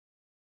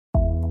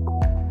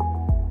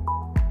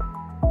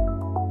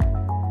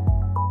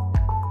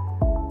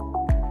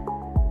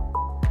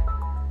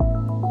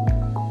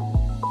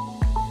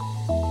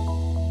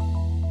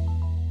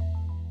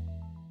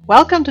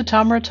Welcome to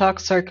Tomra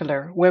Talk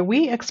Circular, where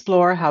we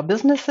explore how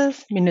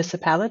businesses,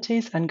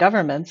 municipalities, and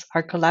governments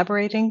are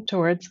collaborating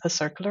towards a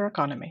circular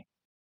economy.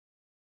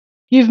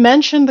 You've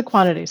mentioned the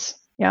quantities.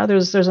 Yeah,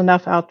 there's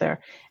enough out there,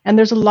 and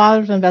there's a lot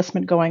of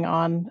investment going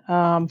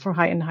on for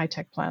high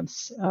tech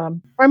plants.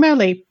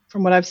 Primarily,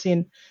 from what I've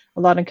seen, a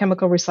lot in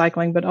chemical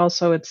recycling, but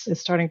also it's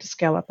starting to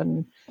scale up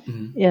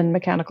Mhm, in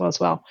mechanical as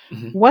well.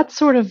 mhm. What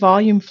sort of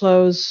volume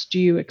flows do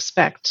you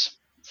expect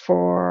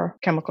for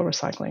chemical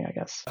recycling? I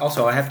guess.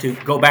 Also, I have to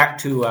go back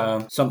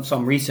to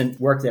some recent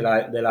work that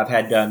I've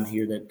had done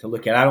here to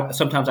look at.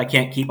 Sometimes I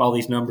can't keep all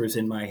these numbers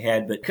in my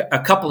head, but a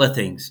couple of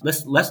things.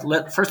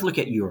 Let first look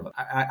at Europe.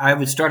 I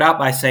would start out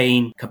by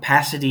saying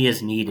capacity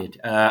is needed.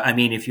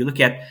 If you look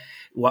at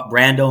what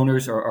brand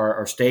owners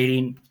are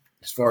stating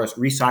as far as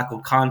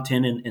recycled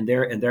content in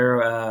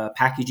their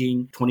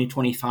packaging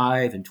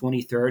 2025 and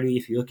 2030.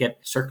 If you look at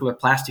Circular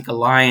Plastic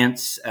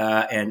Alliance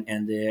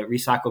and the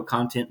recycled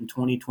content in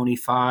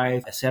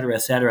 2025, et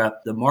cetera,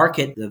 the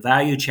market, the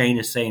value chain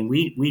is saying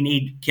we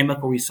need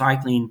chemical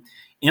recycling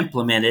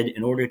implemented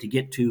in order to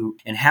get to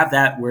and have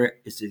that where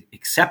it's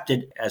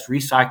accepted as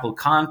recycled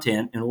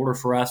content in order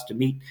for us to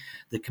meet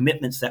the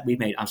commitments that we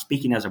made. I'm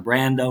speaking as a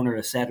brand owner,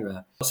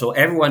 etc. So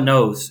everyone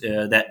knows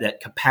that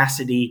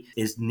capacity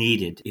is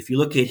needed. If you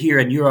look at here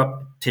in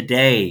Europe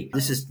today,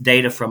 this is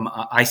data from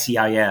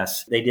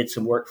ICIS. They did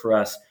some work for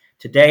us.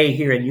 Today,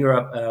 here in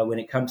Europe, when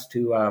it comes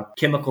to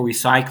chemical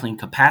recycling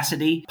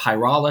capacity,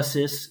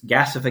 pyrolysis,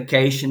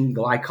 gasification,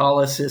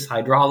 glycolysis,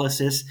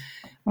 hydrolysis,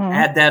 Mhm.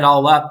 add that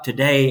all up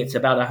today, it's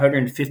about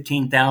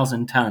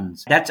 115,000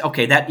 tons. That's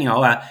okay.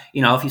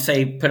 If you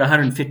say put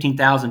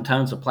 115,000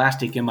 tons of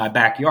plastic in my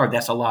backyard,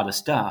 that's a lot of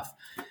stuff.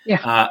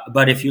 Yeah.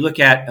 But if you look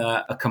at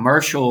a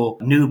commercial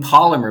new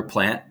polymer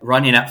plant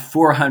running at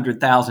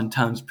 400,000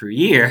 tons per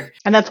year,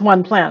 And that's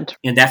one plant.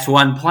 and that's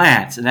one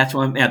plant, and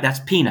that's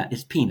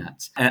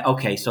peanuts.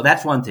 Okay, so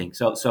that's one thing.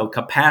 So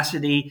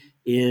capacity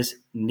is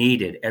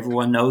needed.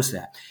 Everyone knows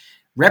that.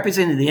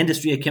 Representing the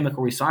industry of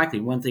chemical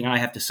recycling, one thing I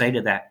have to say to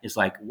that is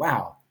like,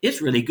 wow,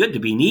 it's really good to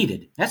be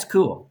needed. That's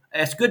cool.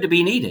 It's good to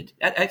be needed.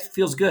 That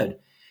feels good.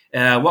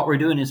 What we're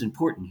doing is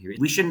important here.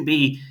 We shouldn't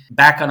be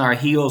back on our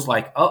heels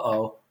like,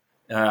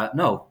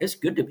 no, it's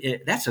good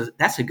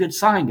that's a good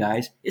sign,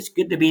 guys. It's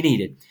good to be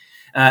needed.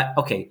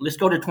 Okay, let's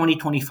go to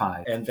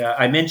 2025. And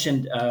I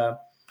mentioned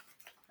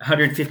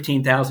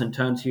 115,000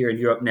 tons here in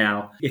Europe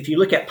now. If you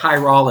look at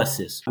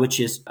pyrolysis, which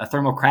is a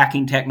thermal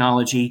cracking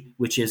technology,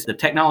 which is the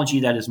technology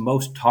that is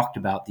most talked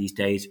about these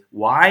days.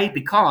 Why?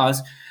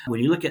 Because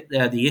when you look at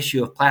the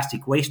issue of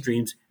plastic waste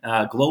streams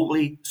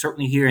globally,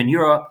 certainly here in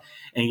Europe,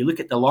 and you look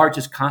at the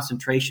largest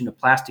concentration of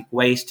plastic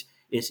waste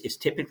is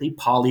typically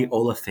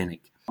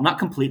polyolefinic. Not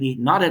completely,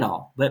 not at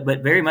all, but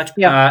very much.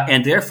 Yeah.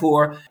 And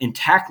therefore, in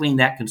tackling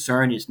that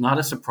concern, it's not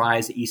a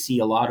surprise that you see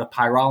a lot of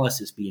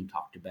pyrolysis being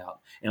talked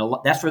about. And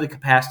that's where the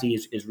capacity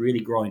is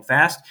really growing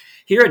fast.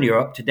 Here in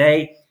Europe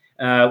today,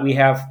 we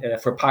have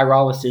for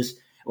pyrolysis,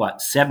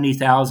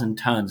 70,000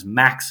 tons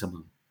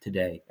maximum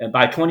today. And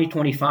by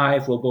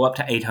 2025, we'll go up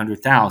to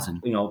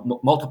 800,000,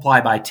 multiply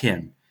by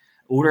 10.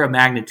 Order of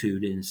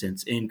magnitude, in a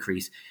sense,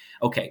 increase.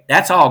 Okay,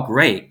 that's all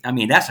great.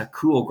 That's a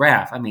cool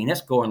graph.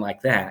 That's going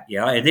like that.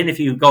 And then if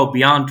you go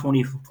beyond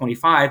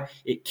 2025,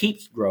 it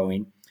keeps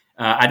growing.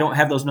 I don't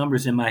have those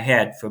numbers in my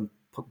head from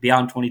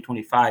beyond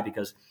 2025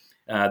 because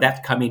that's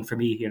coming for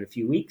me here in a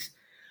few weeks.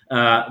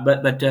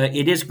 But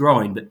it is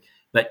growing.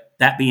 But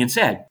that being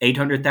said,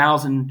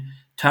 800,000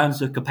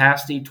 tons of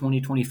capacity,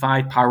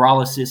 2025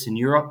 pyrolysis in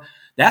Europe.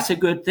 That's a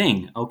good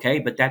thing, okay?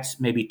 But that's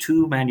maybe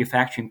 2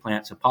 manufacturing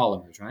plants of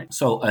polymers, right?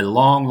 So a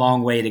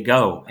long way to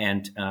go.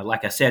 And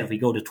like I said, if we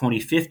go to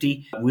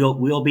 2050,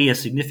 we'll be a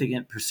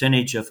significant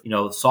percentage of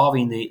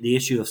solving the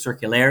issue of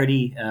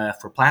circularity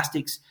for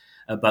plastics.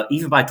 But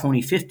even by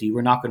 2050,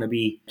 we're not going to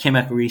be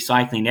chemical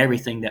recycling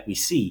everything that we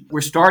see. We're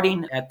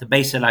starting at the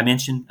base that I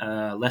mentioned,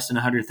 less than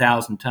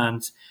 100,000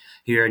 tons.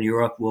 Here in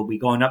Europe, we'll be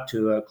going up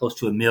to close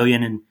to 1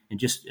 million in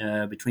just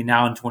between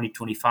now and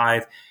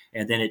 2025.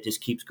 And then it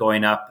just keeps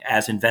going up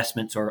as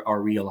investments are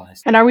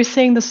realized. And are we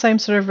seeing the same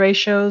sort of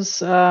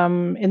ratios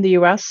in the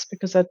US?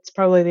 Because that's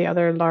probably the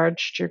other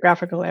large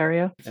geographical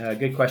area.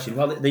 Good question.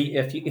 Well,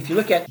 if you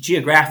look at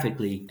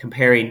geographically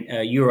comparing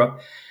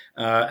Europe,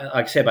 like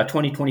I said, by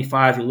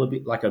 2025, it will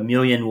be like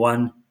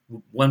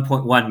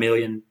 1.1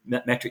 million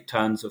metric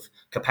tons of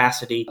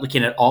capacity,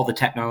 looking at all the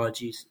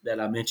technologies that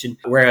I mentioned.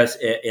 Whereas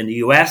in the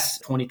U.S.,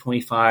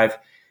 2025,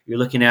 you're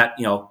looking at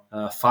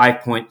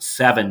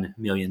 5.7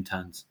 million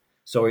tons.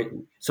 So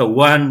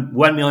 1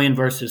 million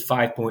versus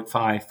 5.5,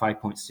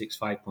 5.6,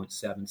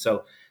 5.7.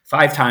 So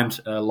 5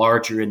 times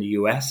larger in the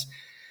U.S.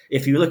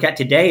 If you look at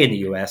today in the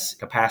U.S.,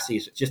 capacity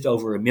is just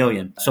over 1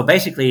 million. So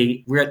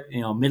basically, we're at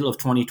middle of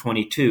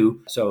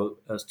 2022. So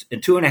in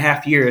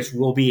 2.5 years,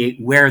 we'll be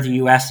where the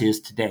U.S. is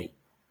today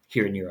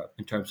here in Europe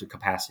in terms of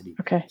capacity.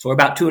 Okay. So we're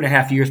about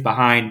 2.5 years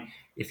behind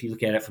if you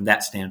look at it from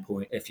that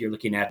standpoint, if you're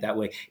looking at it that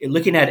way.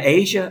 Looking at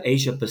Asia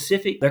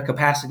Pacific, their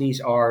capacities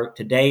are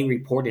today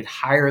reported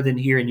higher than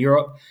here in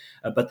Europe,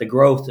 but the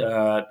growth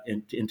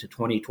into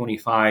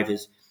 2025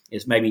 is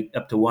is maybe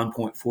up to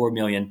 1.4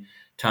 million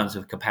tons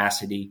of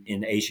capacity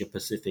in Asia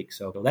Pacific.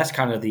 So that's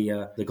kind of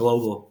the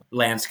global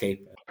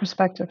landscape.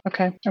 Perspective.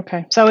 Okay.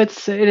 So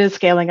it is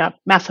scaling up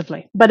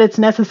massively, but it's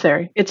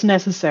necessary. It's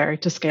necessary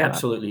to scale up.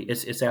 Absolutely.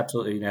 It's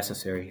absolutely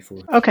necessary for.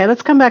 Okay,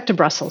 let's come back to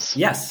Brussels.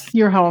 Yes.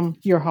 Your home.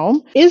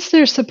 Is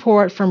there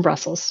support from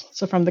Brussels,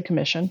 so from the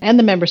Commission and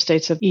the member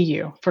states of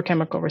EU for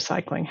chemical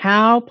recycling?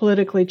 How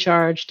politically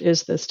charged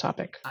is this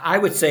topic? I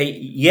would say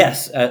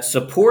yes.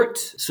 Support.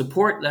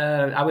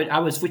 I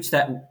would switch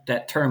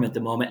that term at the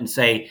moment and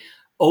say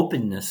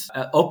openness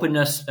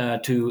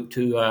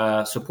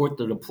to support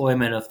the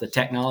deployment of the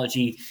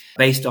technology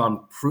based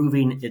on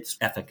proving its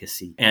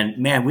efficacy. And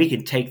man, we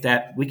could take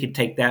that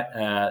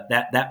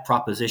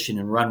proposition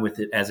and run with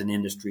it as an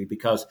industry,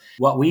 because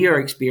what we are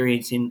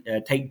experiencing,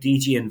 take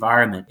DG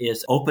Environment,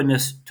 is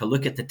openness to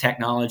look at the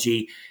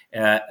technology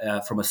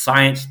from a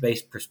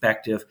science-based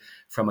perspective,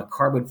 from a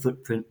carbon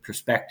footprint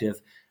perspective,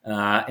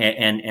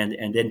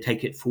 and then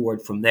take it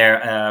forward from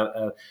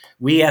there.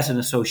 We as an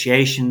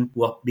association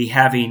will be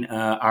having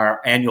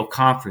our annual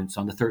conference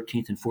on the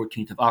 13th and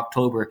 14th of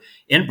October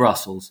in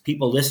Brussels.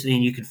 People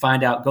listening, you can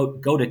find out,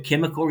 go to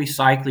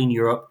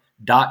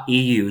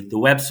chemicalrecyclingeurope.eu, the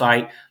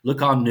website,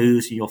 look on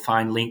news, and you'll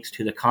find links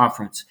to the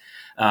conference.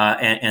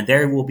 And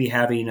there we'll be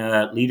having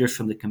leaders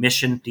from the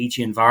Commission, DG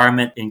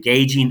Environment,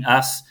 engaging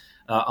us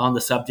on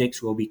the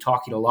subjects. We'll be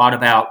talking a lot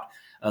about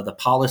the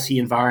policy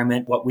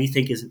environment, what we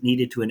think is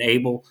needed to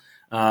enable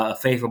a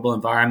favorable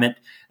environment.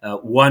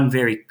 One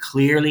very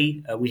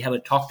clearly, we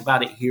haven't talked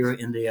about it here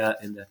in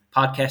the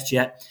podcast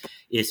yet,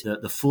 is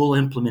the full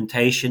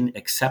implementation,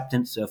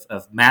 acceptance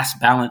of mass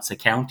balance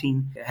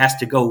accounting. It has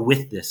to go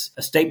with this.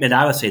 A statement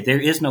I would say: there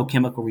is no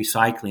chemical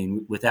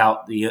recycling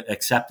without the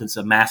acceptance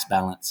of mass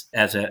balance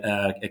as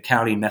a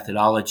accounting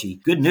methodology.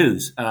 Good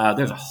news,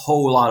 there's a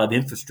whole lot of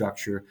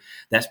infrastructure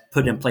that's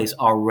put in place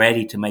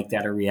already to make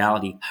that a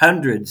reality.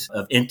 Hundreds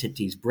of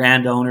entities,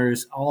 brand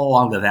owners, all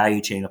along the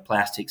value chain of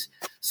plastics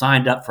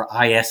signed up for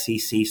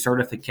ISCC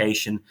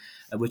certification,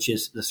 which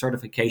is the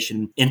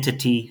certification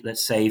entity,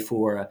 let's say,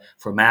 for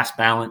mass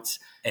balance,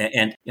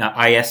 and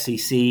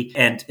ISCC,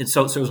 and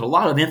so there's a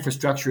lot of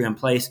infrastructure in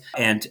place,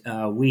 and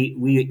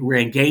we're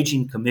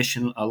engaging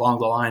Commission along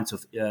the lines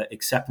of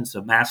acceptance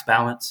of mass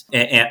balance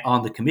and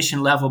on the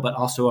Commission level, but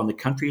also on the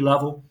country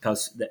level,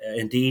 because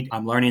indeed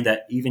I'm learning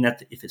that even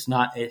if it's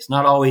not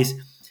always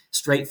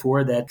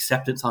straightforward, that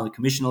acceptance on the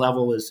Commission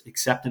level is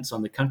acceptance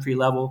on the country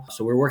level.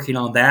 So we're working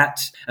on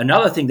that.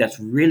 Another thing that's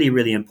really,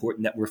 really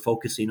important that we're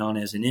focusing on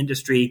as an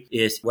industry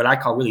is what I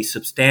call really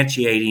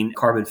substantiating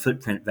carbon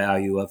footprint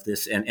value of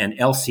this, and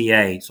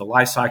LCA, so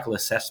life cycle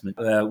assessment.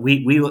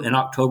 We will, in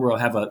October, will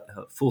have a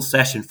full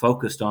session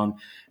focused on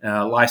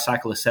life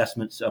cycle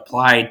assessments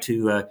applied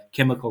to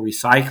chemical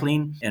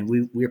recycling, and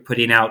we're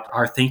putting out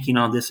our thinking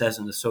on this as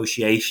an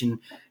association.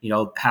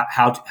 How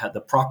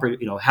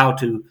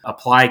to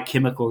apply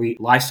chemical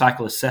life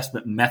cycle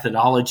assessment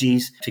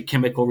methodologies to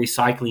chemical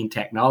recycling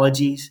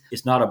technologies.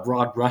 It's not a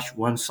broad brush,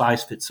 one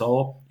size fits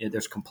all.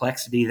 There's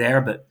complexity there,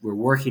 but we're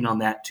working on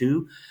that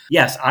too.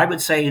 Yes, I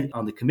would say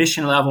on the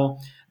Commission level,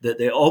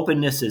 the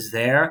openness is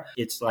there.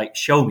 It's like,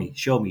 show me,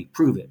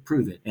 prove it.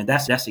 And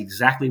that's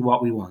exactly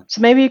what we want.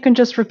 So maybe you can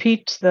just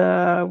repeat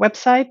the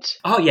website.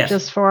 Oh, yes.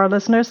 Just for our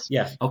listeners.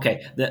 Yes.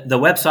 Okay. The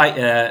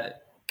website,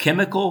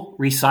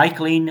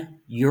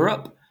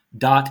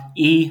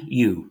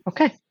 chemicalrecyclingeurope.eu.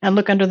 Okay. And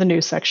look under the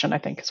news section, I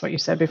think is what you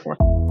said before.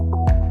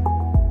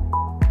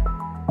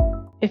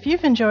 If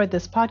you've enjoyed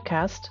this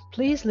podcast,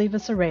 please leave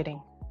us a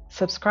rating,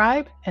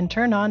 subscribe, and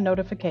turn on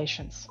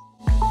notifications.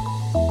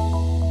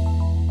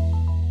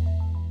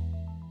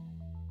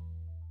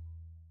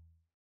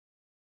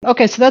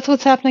 Okay, so that's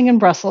what's happening in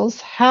Brussels.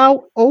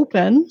 How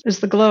open is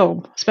the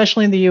globe,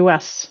 especially in the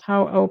US?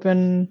 How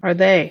open are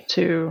they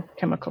to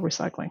chemical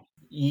recycling?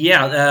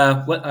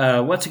 Yeah.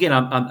 Once again,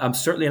 I'm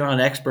certainly not an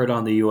expert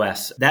on the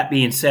U.S. That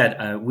being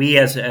said, we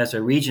as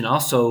a region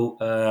also,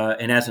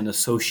 and as an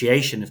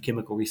association of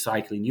Chemical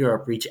Recycling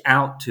Europe, reach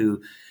out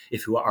to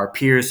our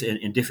peers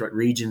in different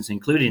regions,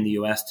 including the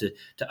U.S., to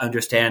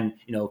understand,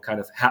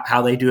 kind of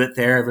how they do it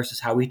there versus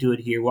how we do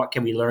it here. What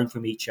can we learn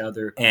from each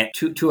other? And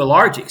to a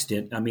large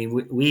extent, I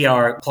mean, we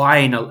are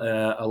applying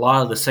a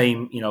lot of the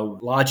same,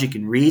 logic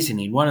and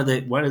reasoning. One of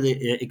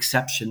the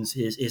exceptions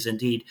is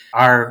indeed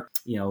our,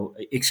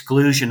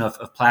 exclusion of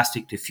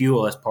plastic to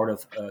fuel as part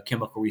of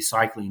chemical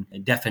recycling,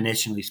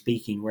 definitionally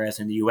speaking, whereas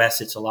in the U.S.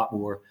 it's a lot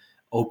more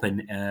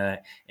open,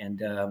 and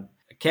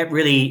can't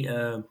really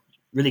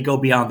go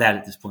beyond that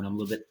at this point. I'm a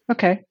little bit...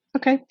 Okay,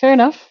 fair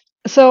enough.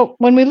 So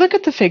when we look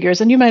at the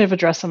figures, and you might have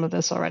addressed some of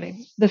this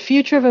already, the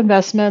future of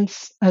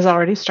investments has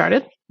already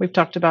started. We've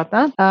talked about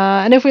that.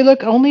 And if we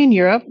look only in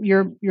Europe,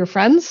 your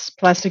friends,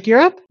 Plastic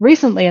Europe,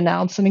 recently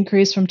announced an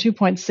increase from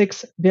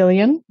 2.6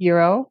 billion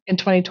euro in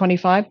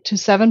 2025 to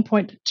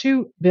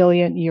 7.2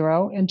 billion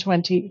euro in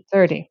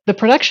 2030. The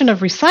production of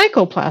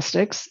recycled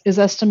plastics is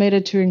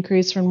estimated to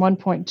increase from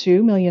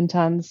 1.2 million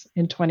tons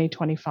in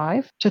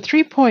 2025 to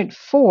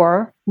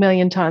 3.4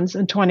 million tons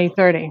in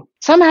 2030.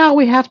 Somehow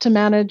we have to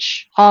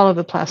manage all of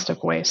the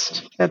plastic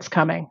waste that's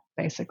coming,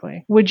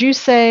 basically. Would you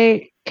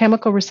say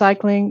chemical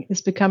recycling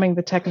is becoming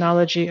the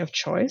technology of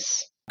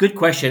choice? Good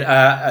question.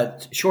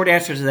 Short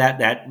answer to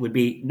that would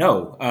be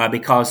no,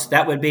 because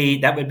that would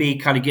be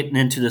kind of getting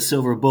into the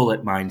silver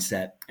bullet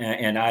mindset,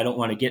 and I don't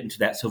want to get into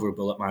that silver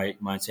bullet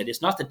mindset.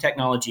 It's not the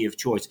technology of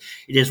choice.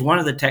 It is one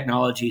of the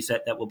technologies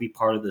that will be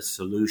part of the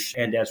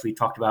solution. And as we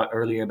talked about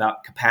earlier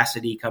about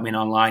capacity coming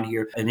online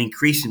here, an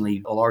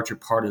increasingly a larger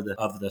part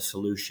of the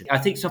solution. I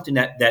think something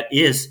that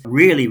is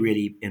really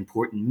really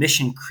important,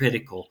 mission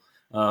critical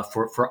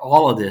for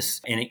all of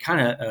this. And it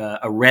kind of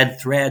a red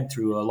thread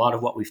through a lot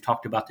of what we've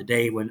talked about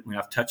today when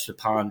I've touched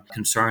upon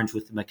concerns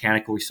with the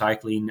mechanical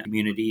recycling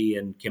community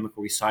and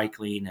chemical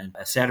recycling and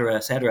et cetera,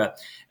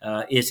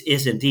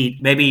 is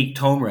indeed, maybe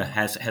Tomra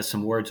has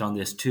some words on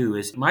this too,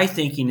 is my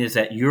thinking is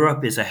that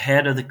Europe is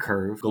ahead of the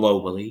curve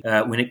globally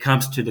when it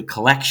comes to the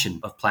collection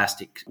of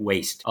plastic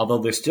waste. Although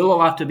there's still a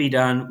lot to be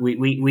done,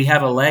 we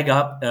have a leg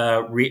up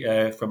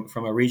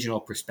from a regional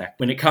perspective.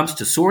 When it comes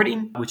to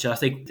sorting, which I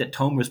think that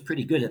Tomra is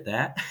pretty good at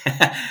that.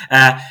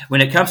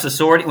 When it comes to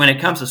sorting,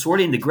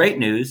 the great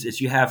news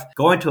is you have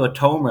going to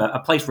a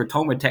place where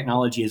Tomra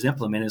technology is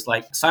implemented. It's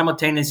like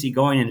simultaneously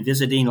going and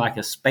visiting like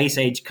a space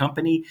age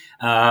company,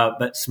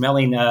 but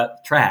smelling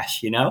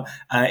trash.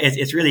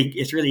 It's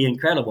really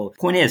incredible.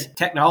 Point is,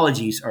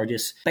 technologies are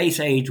just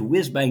space age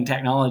whiz bang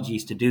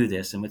technologies to do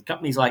this, and with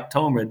companies like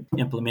Tomra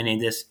implementing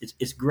this,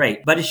 it's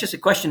great. But it's just a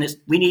question: is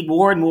we need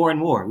more and more and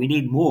more. We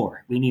need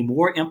more. We need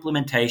more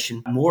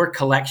implementation, more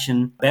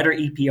collection, better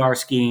EPR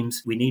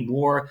schemes. We need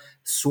more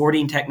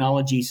sorting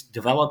technologies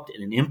developed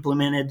and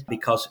implemented,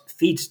 because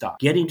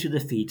getting to the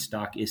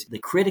feedstock is the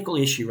critical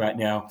issue right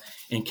now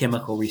in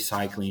chemical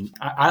recycling.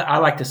 I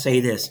like to say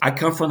this. I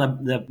come from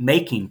the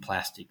making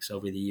plastics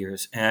over the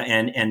years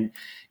and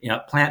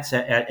plants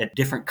at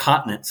different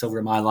continents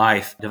over my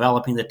life,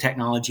 developing the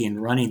technology and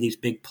running these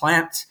big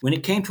plants. When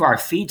it came to our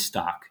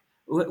feedstock,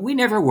 we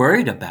never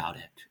worried about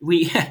it.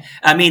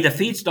 The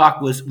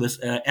feedstock was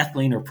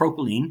ethylene or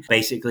propylene,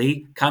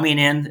 basically coming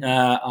in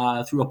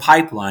through a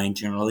pipeline,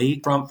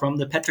 generally from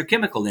the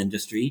petrochemical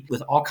industry,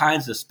 with all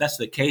kinds of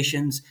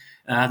specifications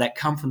that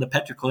come from the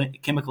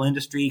petrochemical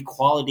industry,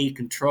 quality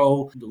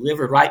control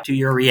delivered right to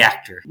your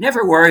reactor.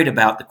 Never worried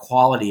about the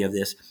quality of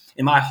this.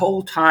 In my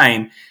whole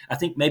time, I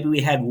think maybe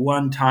we had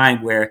one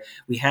time where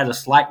we had a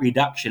slight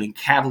reduction in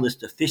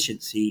catalyst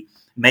efficiency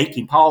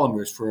making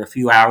polymers for a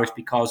few hours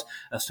because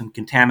of some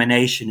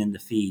contamination in the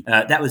feed.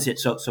 That was it.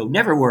 So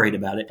never worried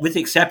about it, with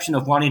the exception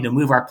of wanting to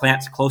move our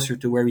plants closer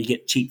to where we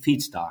get cheap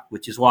feedstock,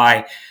 which is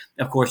why,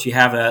 of course, you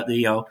have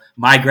the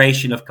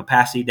migration of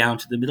capacity down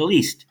to the Middle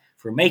East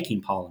for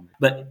making polymers.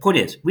 But point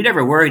is, we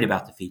never worried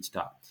about the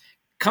feedstock.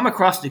 Come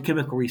across the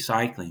chemical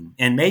recycling,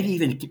 and maybe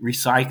even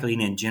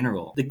recycling in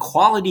general. The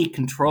quality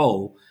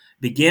control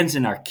begins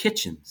in our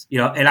kitchens,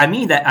 and I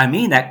mean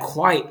that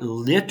quite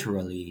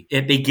literally.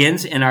 It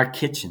begins in our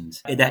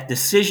kitchens. That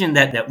decision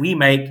that we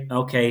make,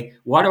 okay,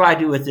 what do I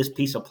do with this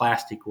piece of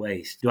plastic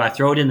waste? Do I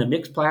throw it in the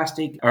mixed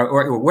plastic,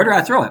 or where do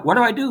I throw it? What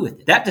do I do with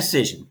it? That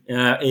decision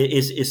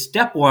is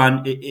step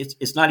one.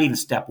 It's not even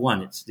step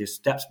one. There's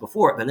steps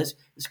before it, but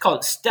it's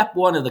called step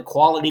one of the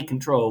quality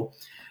control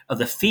of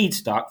the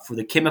feedstock for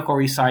the chemical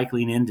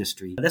recycling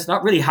industry. That's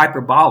not really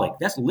hyperbolic.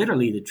 That's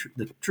literally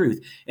the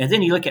truth. And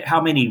then you look at how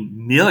many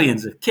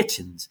millions of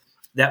kitchens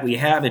that we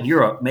have in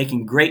Europe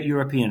making great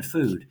European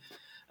food.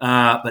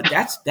 But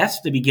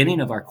that's the beginning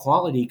of our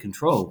quality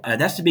control.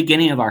 That's the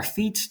beginning of our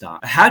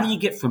feedstock. How do you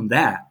get from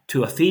that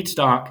to a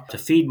feedstock to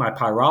feed my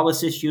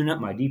pyrolysis unit,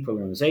 my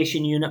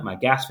depolarization unit, my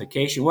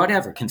gasification,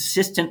 whatever?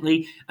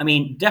 Consistently,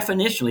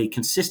 definitionally,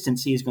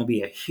 consistency is going to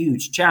be a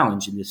huge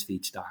challenge in this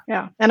feedstock.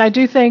 Yeah, and I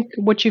do think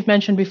what you've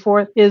mentioned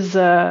before is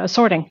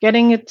sorting,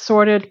 getting it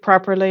sorted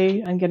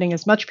properly and getting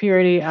as much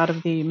purity out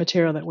of the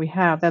material that we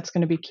have. That's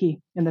going to be key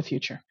in the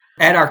future.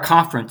 At our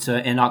conference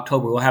in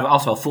October, we'll have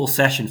also a full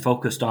session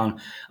focused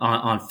on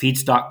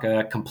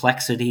feedstock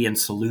complexity and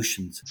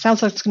solutions.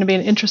 Sounds like it's going to be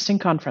an interesting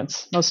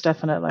conference, most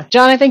definitely.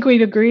 John, I think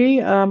we'd agree,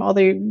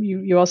 although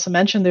you also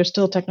mentioned there's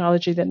still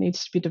technology that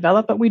needs to be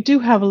developed, but we do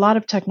have a lot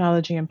of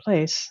technology in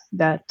place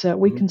that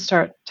we can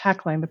start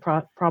tackling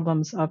the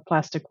problems of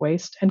plastic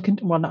waste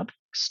not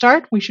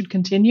start, we should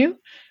continue.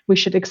 We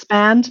should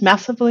expand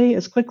massively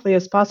as quickly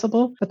as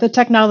possible, but the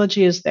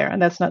technology is there,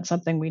 and that's not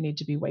something we need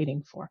to be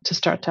waiting for to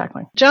start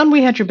tackling. John,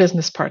 we had your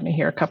business partner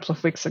here a couple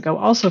of weeks ago,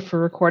 also for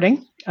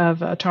recording of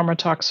Tomra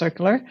Talk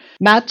Circular,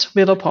 Matt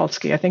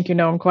Wilopolsky. I think you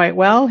know him quite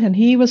well, and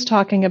he was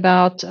talking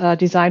about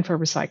design for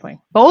recycling.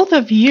 Both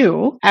of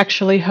you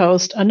actually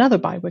host another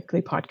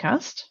biweekly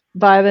podcast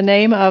by the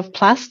name of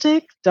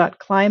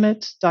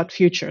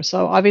plastic.climate.future.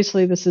 So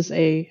obviously this is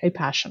a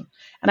passion.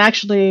 And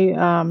actually,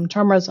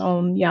 Tomra's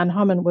own Jan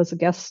Hammen was a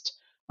guest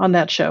on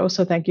that show,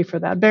 so thank you for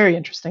that. Very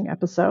interesting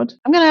episode.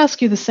 I'm going to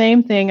ask you the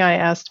same thing I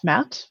asked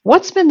Matt.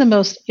 What's been the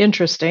most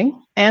interesting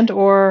and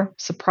or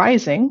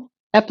surprising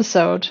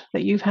episode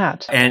that you've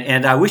had?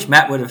 And I wish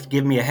Matt would have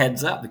given me a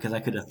heads up, because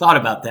I could have thought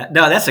about that.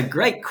 No, that's a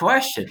great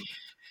question.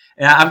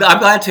 I'm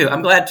glad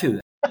to.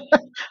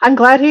 I'm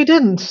glad he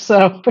didn't.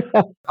 So,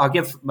 I'll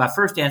give my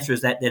first answer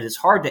is that it's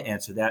hard to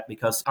answer that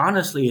because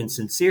honestly and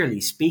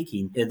sincerely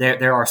speaking,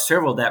 there are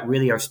several that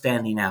really are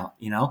standing out.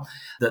 You know,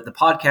 the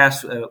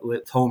podcast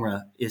with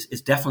Tomra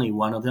is definitely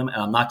one of them,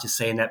 and I'm not just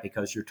saying that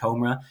because you're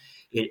Tomra.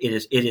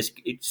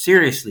 It's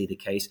seriously the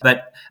case.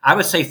 But I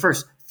would say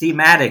first,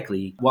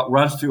 thematically, what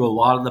runs through a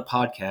lot of the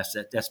podcasts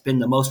that's been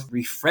the most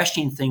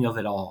refreshing thing of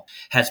it all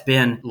has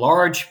been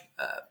large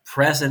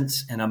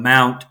presence and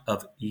amount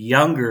of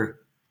younger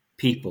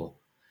people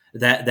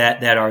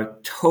that are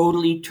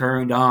totally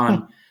turned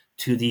on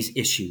to these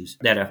issues,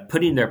 that are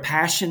putting their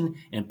passion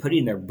and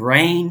putting their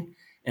brain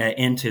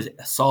into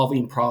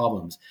solving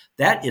problems.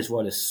 That is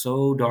what is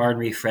so darn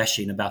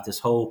refreshing about this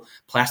whole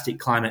plastic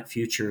climate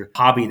future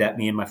hobby that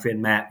me and my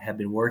friend Matt have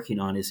been working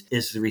on.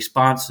 Is the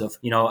response of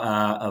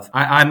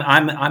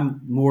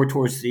I'm more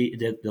towards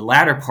the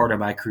latter part of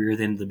my career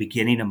than the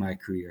beginning of my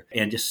career,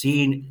 and just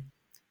seeing.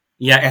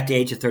 Yeah, at the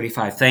age of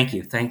 35. Thank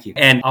you,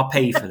 and I'll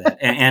pay you for that.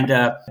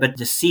 But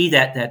to see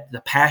that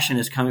the passion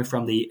is coming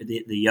from the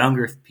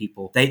younger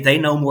people, they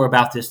know more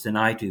about this than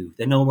I do.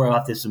 They know more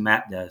about this than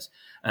Matt does,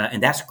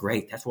 and that's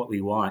great. That's what we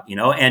want, you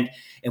know. And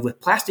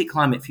with Plastic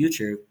Climate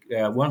Future,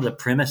 one of the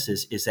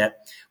premises is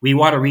that we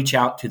want to reach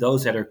out to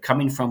those that are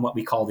coming from what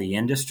we call the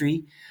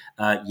industry.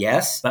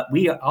 Yes, but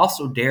we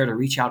also dare to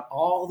reach out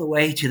all the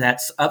way to that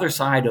other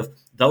side of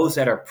those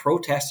that are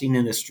protesting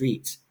in the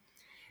streets,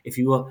 if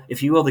you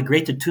will, the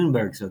Greta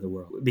Thunbergs of the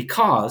world.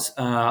 Because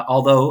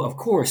although, of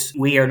course,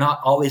 we are not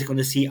always going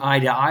to see eye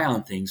to eye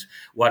on things,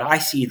 what I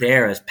see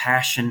there is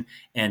passion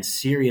and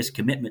serious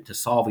commitment to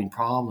solving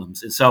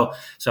problems. And so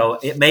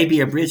it may be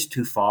a bridge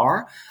too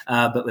far,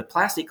 but with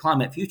Plastic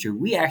Climate Future,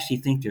 we actually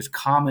think there's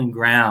common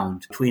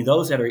ground between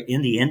those that are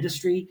in the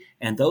industry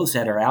and those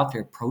that are out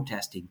there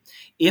protesting.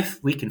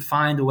 If we can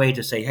find a way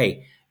to say,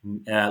 hey,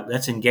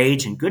 let's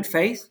engage in good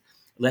faith.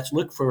 Let's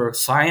look for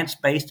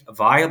science-based,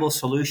 viable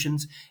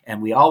solutions, and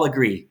we all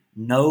agree,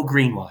 no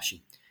greenwashing.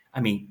 I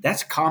mean,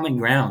 that's common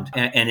ground,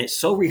 and it's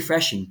so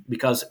refreshing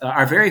because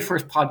our very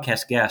first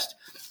podcast guest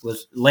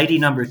was lady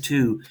number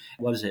 2,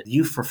 what is it,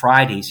 Youth for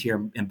Fridays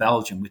here in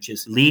Belgium, which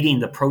is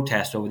leading the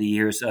protest over the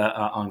years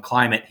on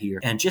climate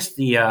here. And just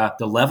the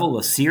level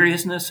of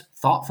seriousness,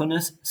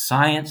 thoughtfulness,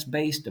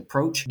 science-based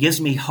approach gives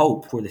me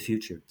hope for the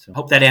future. So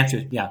hope that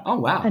answers, yeah. Oh,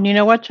 wow. and you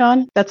know what,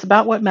 John? That's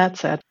about what Matt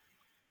said.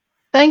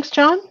 Thanks,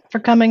 John, for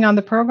coming on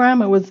the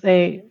program. It was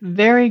a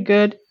very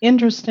good,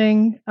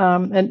 interesting,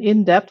 and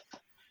in-depth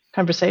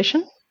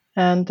conversation,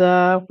 and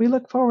we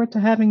look forward to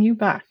having you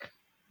back.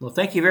 Well,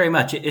 thank you very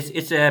much.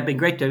 It's been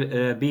great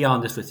to be on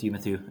this with you,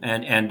 Matthew.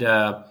 When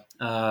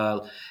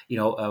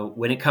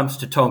it comes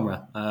to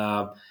Tomra,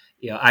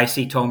 I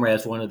see Tomra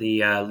as one of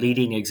the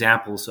leading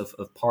examples of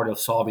part of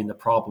solving the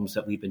problems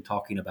that we've been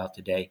talking about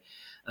today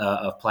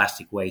of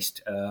plastic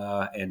waste.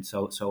 And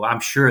so I'm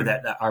sure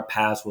that our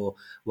paths will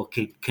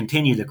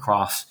continue to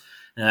cross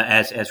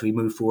as we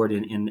move forward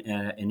in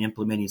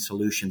implementing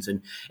solutions.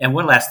 And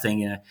one last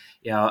thing,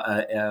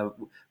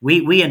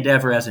 we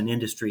endeavor as an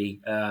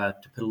industry to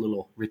put a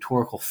little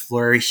rhetorical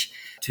flourish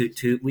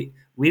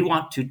we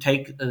want to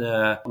take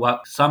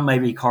what some may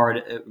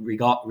regard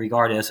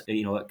as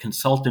a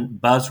consultant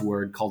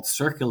buzzword called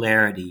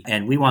circularity,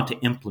 and we want to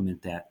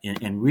implement that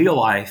in real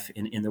life,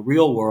 in the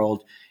real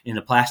world, in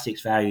the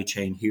plastics value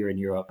chain here in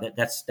Europe.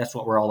 That's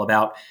what we're all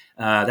about.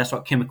 That's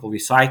what chemical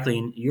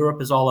recycling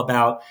Europe is all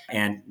about,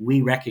 and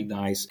we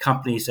recognize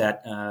companies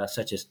that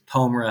such as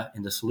Tomra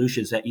and the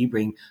solutions that you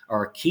bring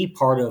are a key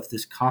part of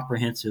this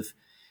comprehensive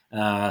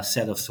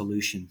set of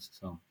solutions.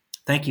 So,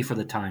 thank you for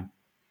the time.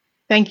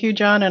 Thank you,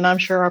 John, and I'm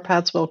sure our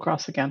paths will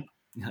cross again.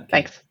 Okay.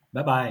 Thanks.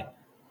 Bye-bye.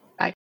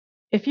 Bye.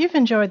 If you've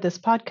enjoyed this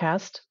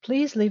podcast,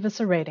 please leave us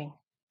a rating,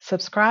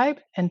 subscribe,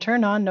 and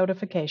turn on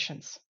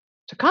notifications.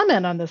 To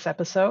comment on this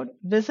episode,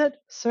 visit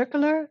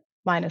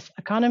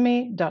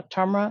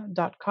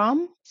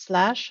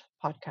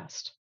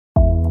circular-economy.tomra.com/podcast.